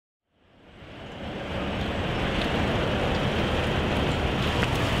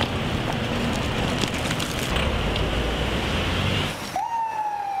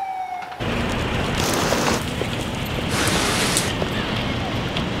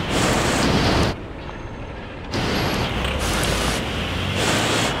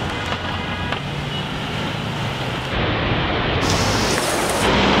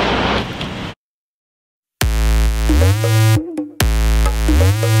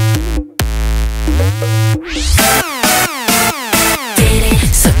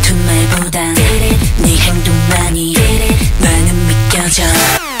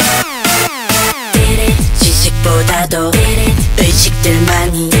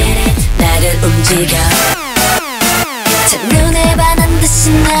나를 움직여. 첫눈에 반한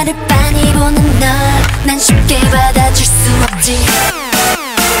듯이 나를 빤히 보는 널 난 쉽게 받아줄 수 없지.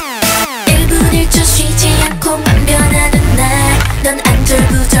 1분 1초 쉬지 않고만 변하는 날 넌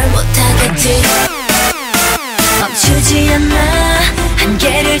안절부절 못하겠지. 멈추지 않아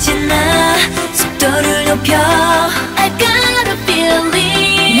한계를 지나 속도를 높여. I've got a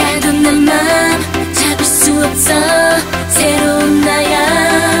feeling 나도 내 맘 잡을 수 없어. 새로운 나야.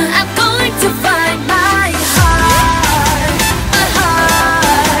 I'm going to find my heart, my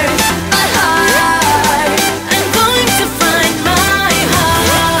heart, my heart. I'm going to find my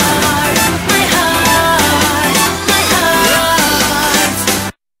heart, my heart, my heart.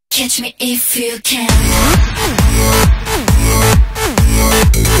 Catch me if you can.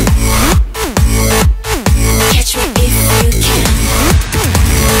 Catch me if you can.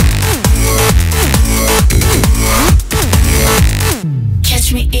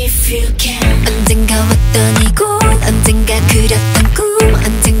 Catch me if you can. 언젠가 왔던 이곳, 언젠가 그렸던 꿈,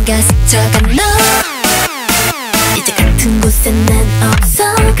 언젠가 스쳐간 너. 이제 같은 곳에 난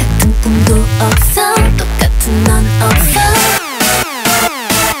없어. 같은 꿈도 없어. 똑같은 넌 없어.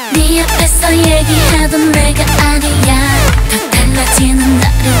 네 앞에서 얘기하던 내가 아니야. 더 달라지는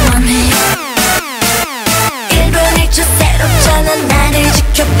나를 원해. 1분 1초 새롭잖아. 나를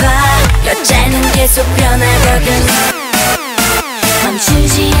지켜봐. 여자는 계속 변하거든.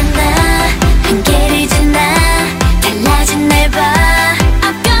 멈추지 않아 한계를 지나 달라진 날 봐.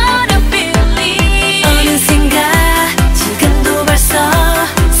 I've got a feeling 어느샌가 지금도 벌써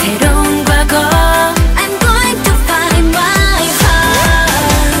새로운 과거. I'm going to find my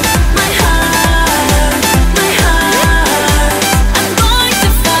heart, my heart, my heart. I'm going to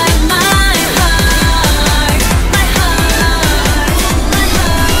find my heart, my heart, my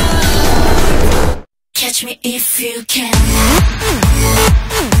heart. Catch me if you can.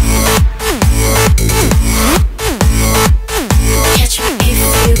 Catch me if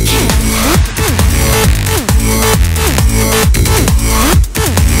you can.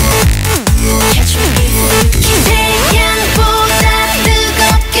 Catch me if you can. 태양보다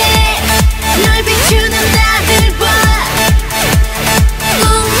뜨겁게 널 비추는 나를 봐.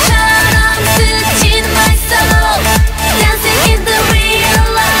 꿈처럼 스친 my soul, dancing in the real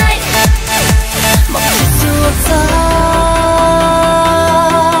life. 멈출 수 없어.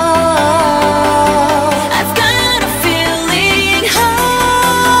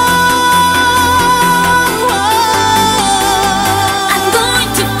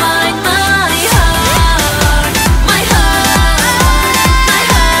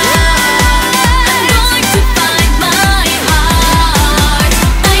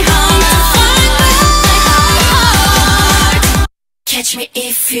 Catch me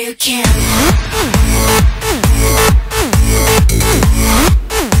if you can.